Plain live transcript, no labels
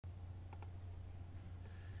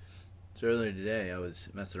So earlier today I was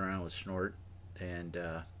messing around with Snort and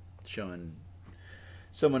showing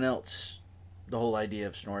someone else the whole idea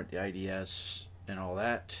of Snort, the IDS and all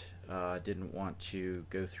that. Didn't want to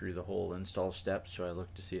go through the whole install steps, so I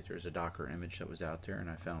looked to see if there was a Docker image that was out there, and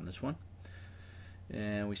I found this one.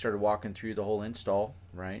 And we started walking through the whole install,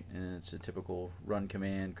 right? And it's a typical run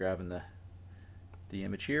command, grabbing the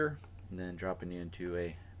image here, and then dropping it into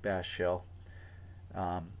a bash shell.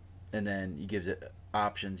 And then he gives it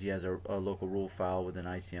options. He has a local rule file with an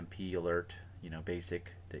ICMP alert,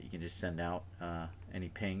 basic, that you can just send out any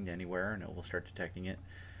ping anywhere, and it will start detecting it.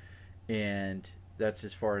 And that's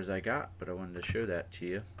as far as I got, but I wanted to show that to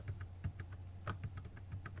you.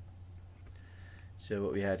 So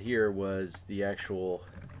what we had here was the actual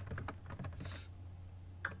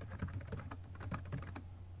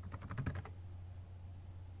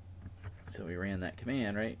so we ran that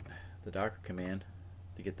command, right? The Docker command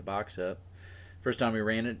to get the box up. First time we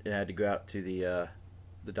ran it, it had to go out to the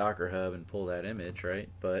Docker hub and pull that image, right?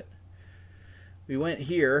 But we went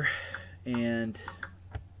here, and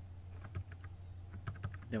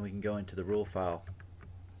then we can go into the rule file.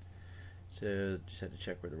 So just had to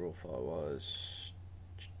check where the rule file was.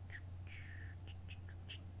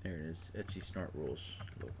 There it is, Etsy Snort rules,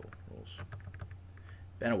 local rules.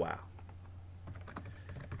 Been a while.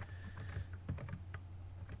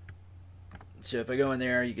 So if I go in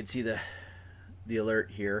there, you can see the alert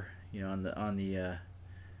here. On the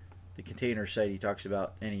container site, he talks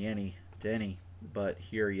about any to any, but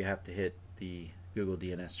here you have to hit the Google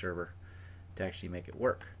DNS server to actually make it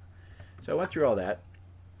work. So I went through all that,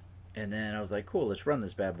 and then I was like, cool, let's run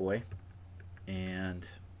this bad boy. And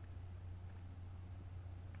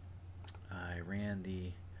I ran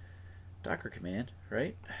the Docker command,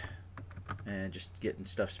 right? And just getting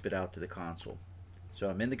stuff spit out to the console. So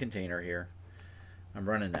I'm in the container here. I'm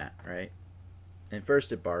running that, right? And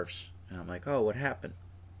first it barfs, and I'm like, oh, what happened?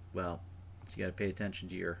 Well, so you got to pay attention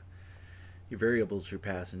to your variables you're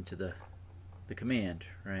passing to the command,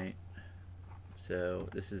 right? So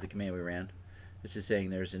this is the command we ran. This is saying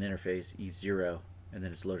there's an interface E0, and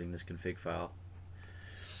then it's loading this config file.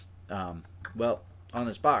 Well, on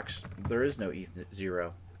this box there is no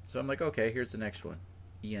E0, so I'm like, okay, here's the next one,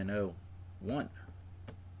 ENO1,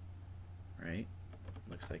 right?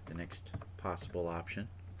 Looks like the next possible option.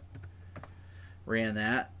 Ran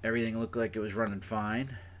that, everything looked like it was running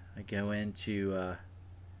fine. I go in to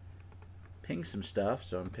ping some stuff,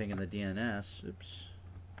 so I'm pinging the DNS. Oops,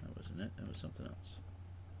 that wasn't it, that was something else.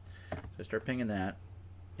 So I start pinging that,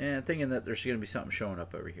 and thinking that there's going to be something showing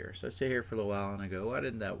up over here. So I stay here for a little while, and I go, why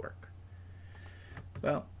didn't that work?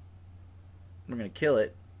 Well, we're going to kill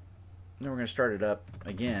it, and then we're going to start it up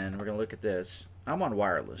again. We're going to look at this. I'm on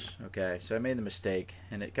wireless, okay, so I made the mistake,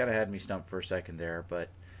 and it kind of had me stumped for a second there, but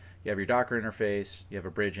you have your Docker interface, you have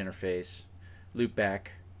a bridge interface, loop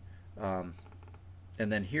back, and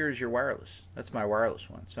then here's your wireless. That's my wireless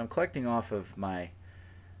one. So I'm collecting off of my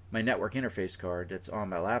network interface card that's on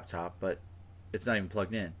my laptop, but it's not even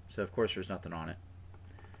plugged in, so of course there's nothing on it.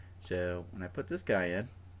 So when I put this guy in,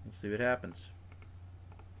 let's see what happens.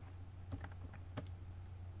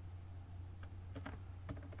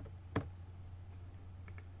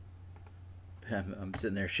 I'm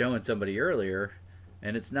sitting there showing somebody earlier,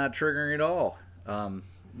 and it's not triggering at all. I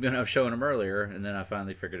was showing them earlier, and then I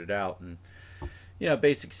finally figured it out. And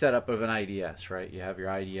basic setup of an IDS, right? You have your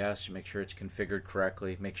IDS, you make sure it's configured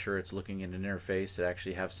correctly, make sure it's looking at an interface that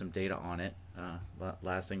actually have some data on it.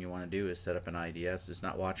 Last thing you want to do is set up an IDS that's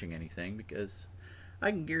not watching anything, because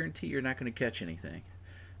I can guarantee you're not going to catch anything.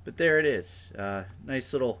 But there it is.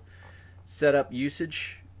 Nice little setup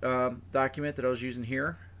usage document that I was using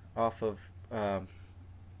here off of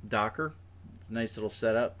Docker. It's a nice little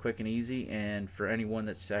setup, quick and easy, and for anyone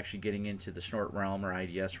that's actually getting into the Snort realm or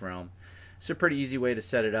IDS realm, it's a pretty easy way to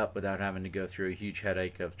set it up without having to go through a huge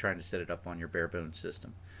headache of trying to set it up on your bare bones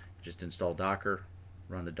system. Just install Docker,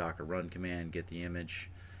 run the Docker run command, get the image,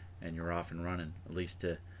 and you're off and running, at least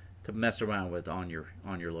to mess around with on your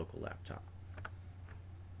local laptop.